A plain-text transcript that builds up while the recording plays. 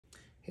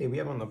Hey, we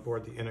have on the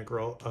board the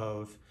integral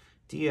of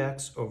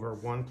dx over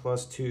 1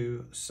 plus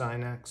 2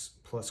 sine x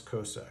plus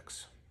cos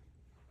x.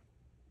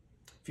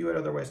 If you had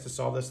other ways to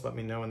solve this, let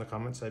me know in the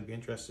comments. I'd be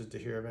interested to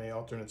hear of any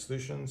alternate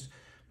solutions.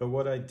 But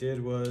what I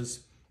did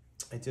was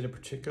I did a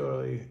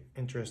particularly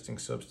interesting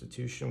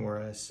substitution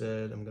where I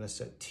said I'm going to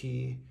set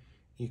t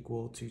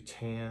equal to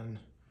tan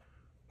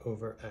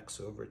over x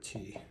over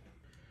t.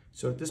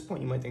 So at this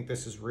point, you might think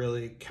this is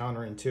really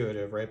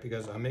counterintuitive, right?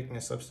 Because I'm making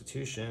a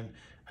substitution.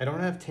 I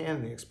don't have tan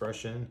in the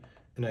expression,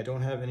 and I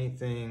don't have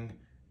anything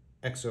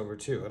x over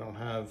 2. I don't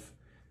have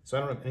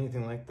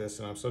anything like this,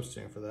 and I'm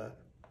substituting for that.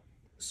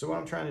 So what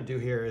I'm trying to do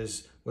here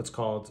is what's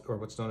called, or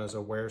what's known as a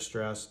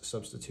Weierstrass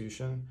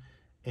substitution.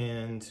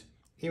 And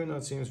even though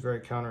it seems very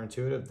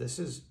counterintuitive,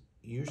 this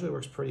usually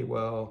works pretty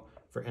well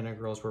for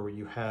integrals where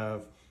you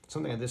have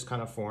something of this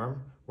kind of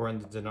form, where in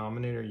the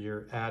denominator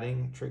you're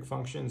adding trig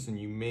functions, and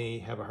you may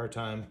have a hard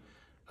time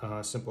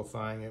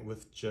simplifying it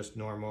with just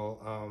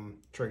normal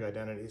trig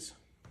identities.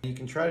 You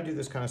can try to do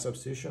this kind of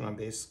substitution on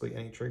basically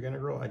any trig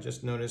integral. I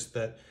just noticed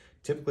that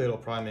typically it'll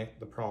probably make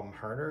the problem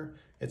harder.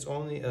 It's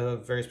only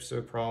of very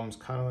specific problems,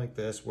 kind of like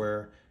this,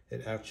 where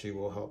it actually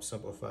will help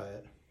simplify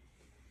it.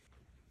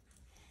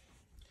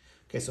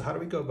 Okay, so how do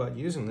we go about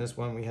using this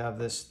when we have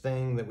this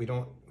thing that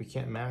we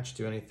can't match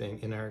to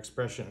anything in our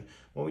expression?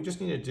 Well, we just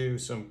need to do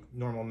some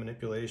normal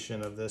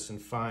manipulation of this and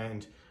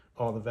find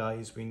all the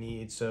values we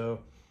need.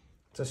 So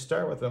to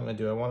start with, what I'm going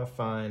to do, I want to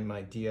find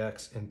my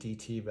dx and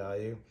dt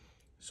value.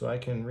 So I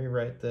can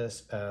rewrite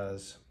this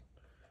as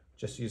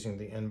just using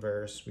the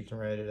inverse. We can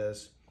write it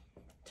as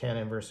tan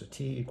inverse of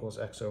t equals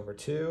x over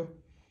 2,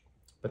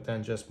 but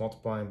then just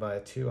multiplying by a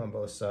 2 on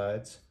both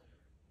sides.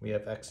 We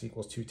have x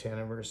equals 2 tan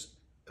inverse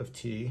of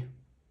t.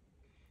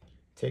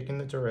 Taking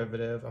the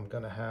derivative, I'm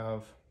going to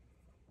have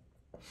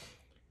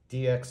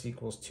dx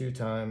equals 2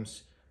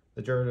 times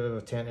the derivative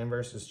of tan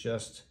inverse is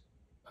just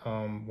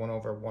 1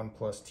 over 1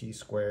 plus t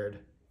squared.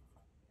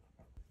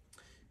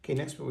 Okay,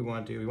 next what we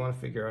want to do, we want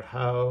to figure out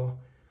how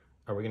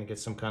are we going to get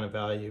some kind of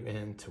value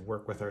in to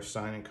work with our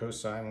sine and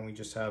cosine when we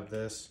just have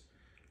this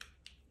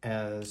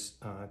as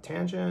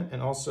tangent,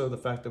 and also the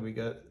fact that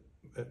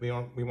we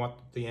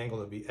want the angle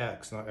to be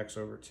x, not x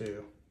over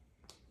 2.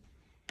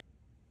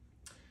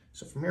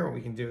 So from here, what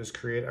we can do is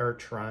create our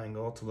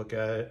triangle to look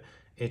at it,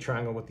 a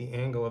triangle with the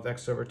angle of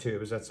x over 2,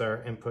 because that's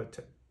our input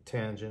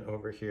tangent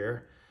over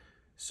here.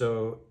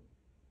 So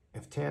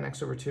if tan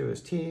x over 2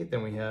 is t,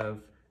 then we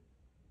have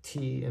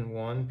t in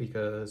 1,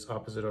 because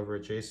opposite over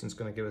adjacent is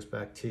going to give us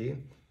back t.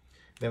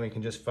 Then we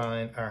can just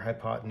find our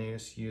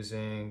hypotenuse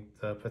using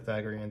the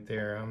Pythagorean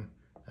theorem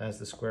as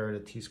the square root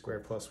of t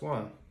squared plus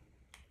 1.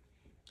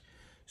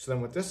 So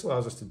then what this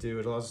allows us to do,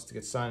 it allows us to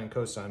get sine and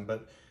cosine,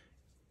 but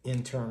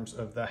in terms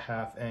of the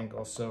half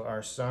angle. So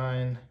our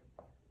sine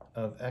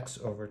of x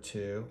over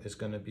 2 is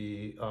going to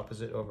be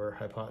opposite over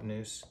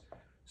hypotenuse.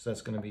 So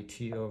that's going to be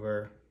t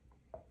over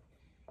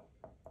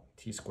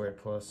t squared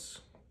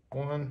plus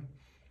 1.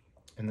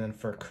 And then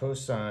for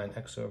cosine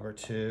x over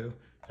 2,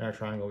 in our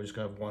triangle, we're just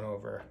going to have 1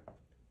 over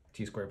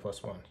t squared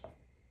plus 1,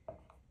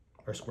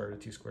 or square root of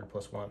t squared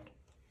plus 1.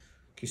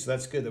 Okay, so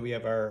that's good that we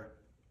have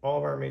all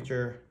of our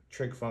major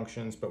trig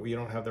functions, but we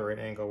don't have the right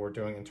angle we're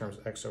doing in terms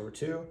of x over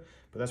 2.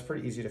 But that's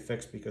pretty easy to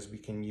fix because we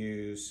can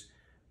use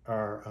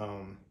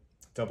our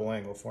double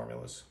angle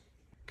formulas.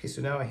 Okay,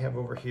 so now I have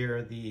over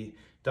here the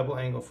double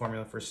angle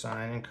formula for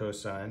sine and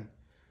cosine.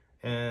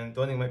 And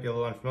the only thing that might be a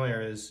little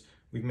unfamiliar is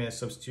we've made a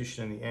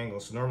substitution in the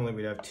angle. So normally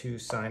we'd have 2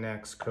 sine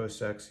x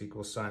cos x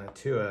equals sine of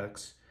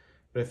 2x.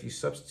 But if you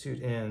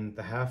substitute in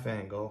the half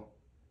angle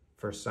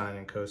for sine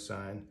and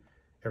cosine,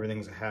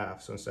 everything's a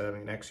half. So instead of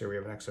having an x here, we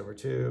have an x over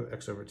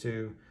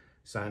 2,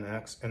 sine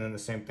x. And then the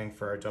same thing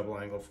for our double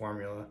angle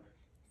formula.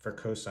 For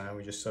cosine,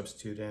 we just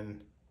substitute in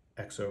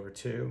x over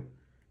 2,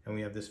 and we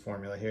have this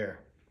formula here.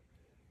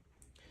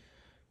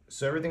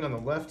 So everything on the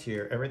left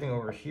here, everything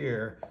over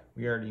here,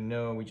 we already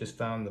know, we just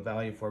found the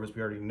value for, because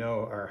we already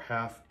know our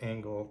half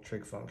angle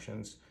trig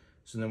functions.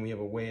 So then we have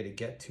a way to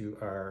get to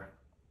our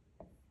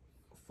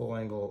full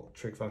angle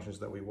trig functions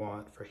that we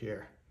want for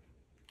here.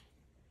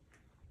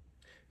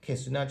 Okay,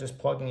 so now just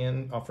plugging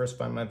in, I'll first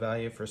find my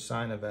value for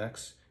sine of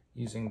x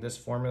using this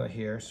formula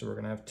here. So we're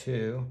going to have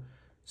 2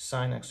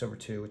 sine x over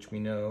 2, which we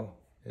know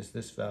is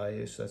this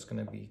value. So that's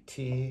going to be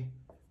t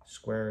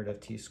squared of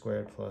t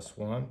squared plus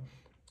 1.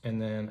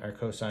 And then our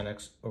cosine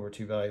x over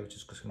 2 value, which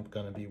is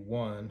going to be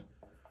 1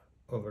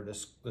 over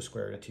the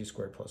square root of t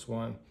squared plus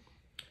 1.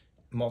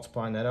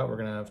 Multiplying that out, we're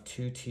going to have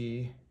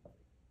 2t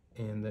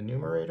in the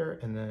numerator,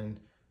 and then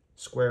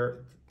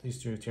square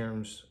these two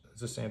terms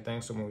is the same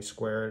thing. So when we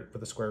square it with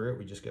the square root,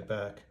 we just get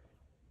back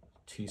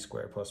t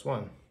squared plus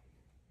 1.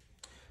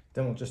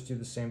 Then we'll just do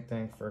the same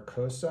thing for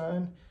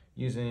cosine.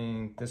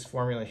 Using this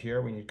formula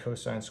here, we need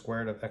cosine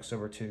squared of x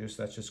over 2,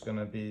 so that's just going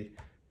to be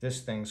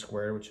this thing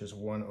squared, which is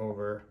 1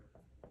 over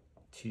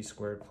t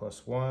squared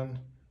plus 1,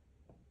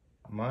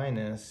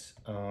 minus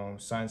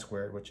sine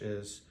squared, which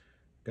is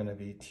going to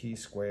be t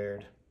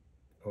squared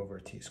over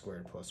t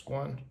squared plus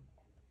 1.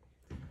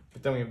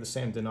 But then we have the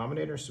same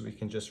denominator, so we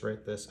can just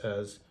write this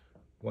as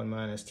 1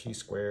 minus t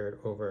squared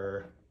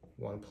over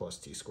 1 plus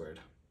t squared.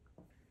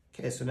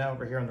 Okay, so now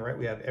over here on the right,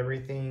 we have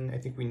everything I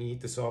think we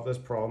need to solve this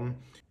problem.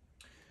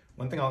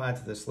 One thing I'll add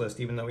to this list,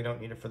 even though we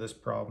don't need it for this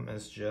problem,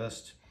 is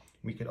just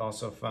we could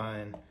also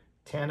find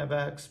tan of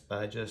x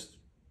by just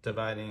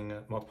dividing,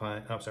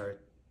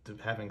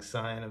 having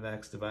sine of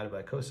x divided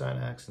by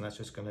cosine x, and that's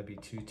just going to be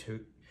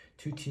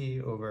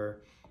 2t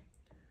over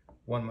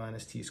 1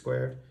 minus t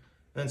squared.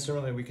 And then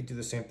similarly, we could do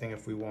the same thing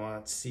if we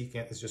want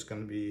secant is just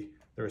going to be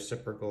the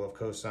reciprocal of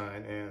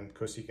cosine, and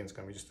cosecant is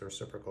going to be just the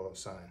reciprocal of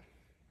sine.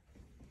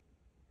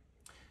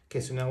 Okay,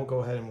 so now we'll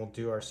go ahead and we'll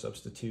do our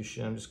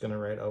substitution. I'm just going to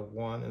write a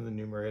 1 in the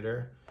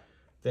numerator.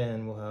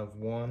 Then we'll have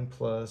 1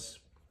 plus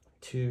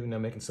 2. Now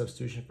making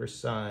substitution for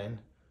sine,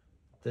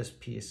 this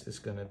piece is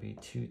going to be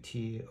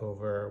 2t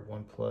over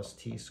 1 plus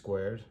t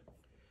squared,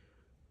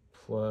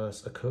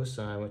 plus a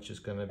cosine, which is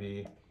going to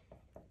be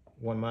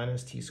 1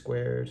 minus t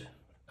squared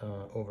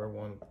over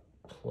 1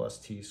 plus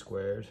t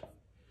squared.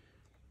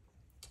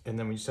 And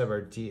then we just have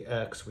our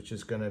dx, which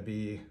is going to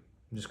be,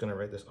 I'm just going to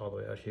write this all the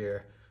way out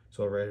here.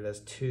 So I'll write it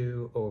as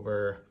 2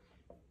 over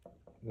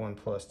 1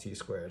 plus t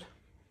squared.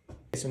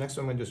 Okay, so next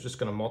one we're just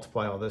going to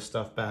multiply all this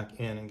stuff back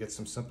in and get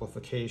some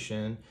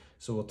simplification.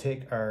 So we'll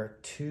take our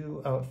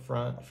 2 out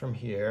front from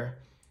here.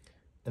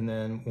 And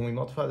then when we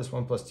multiply this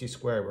 1 plus t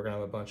squared, we're going to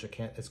have a bunch of,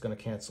 it's going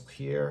to cancel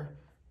here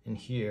and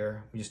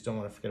here. We just don't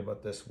want to forget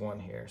about this 1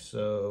 here.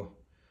 So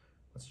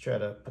let's try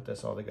to put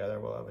this all together.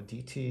 We'll have a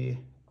dt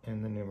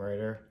in the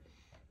numerator.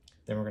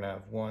 Then we're going to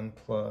have 1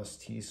 plus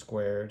t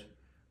squared.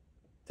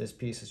 This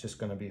piece is just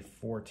going to be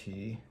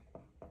 4t.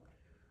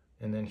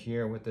 And then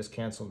here with this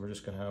canceled, we're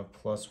just going to have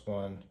plus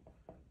 1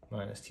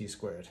 minus t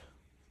squared.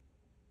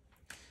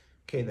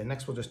 Okay, then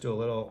next we'll just do a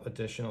little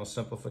additional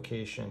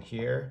simplification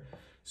here.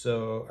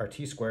 So our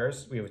t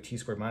squares, we have a t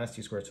squared minus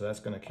t squared, so that's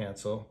going to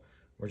cancel.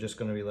 We're just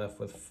going to be left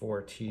with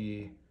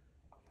 4t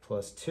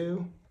plus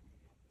 2.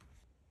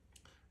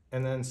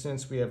 And then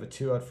since we have a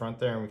 2 out front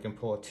there and we can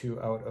pull a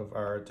 2 out of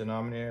our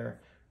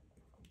denominator,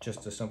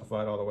 just to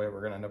simplify it all the way,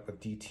 we're going to end up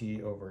with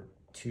dt over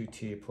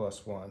 2t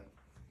plus 1.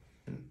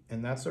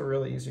 And that's a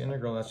really easy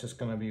integral. That's just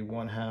going to be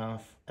 1/2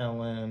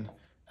 ln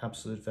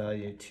absolute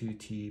value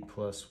 2t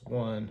plus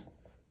 1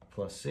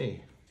 plus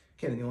c.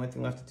 Okay, then the only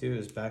thing left to do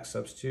is back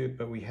substitute,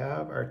 but we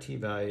have our t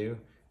value.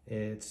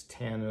 It's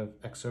tan of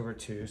x over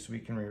 2, so we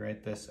can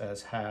rewrite this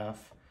as 1/2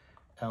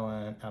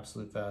 ln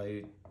absolute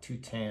value 2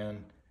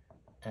 tan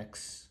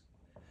x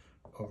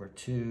over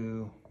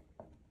 2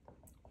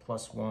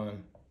 plus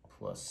 1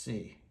 plus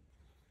c.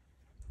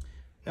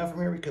 Now from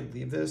here we could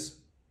leave this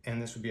and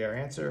this would be our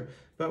answer,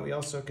 but we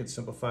also could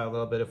simplify a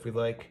little bit if we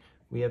like.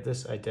 We have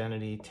this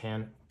identity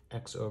tan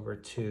x over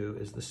 2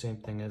 is the same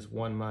thing as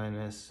 1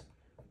 minus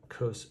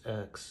cos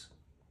x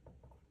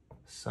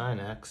sine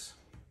x.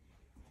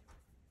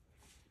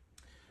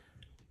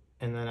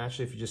 And then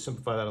actually if you just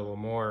simplify that a little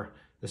more,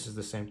 this is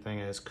the same thing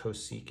as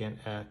cosecant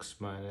x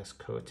minus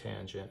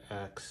cotangent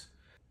x.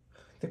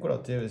 I think what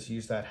I'll do is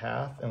use that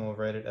 1/2 and we'll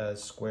write it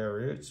as square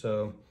root.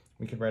 So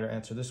we could write our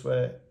answer this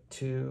way: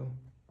 2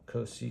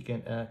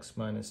 cosecant x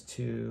minus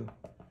 2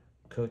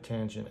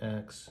 cotangent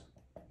x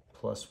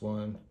plus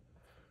 1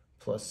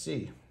 plus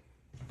c.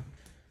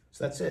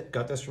 So that's it.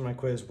 Got this from my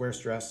quiz,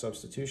 Weierstrass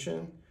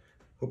substitution.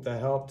 Hope that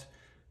helped.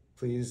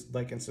 Please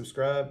like and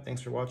subscribe.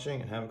 Thanks for watching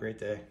and have a great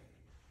day.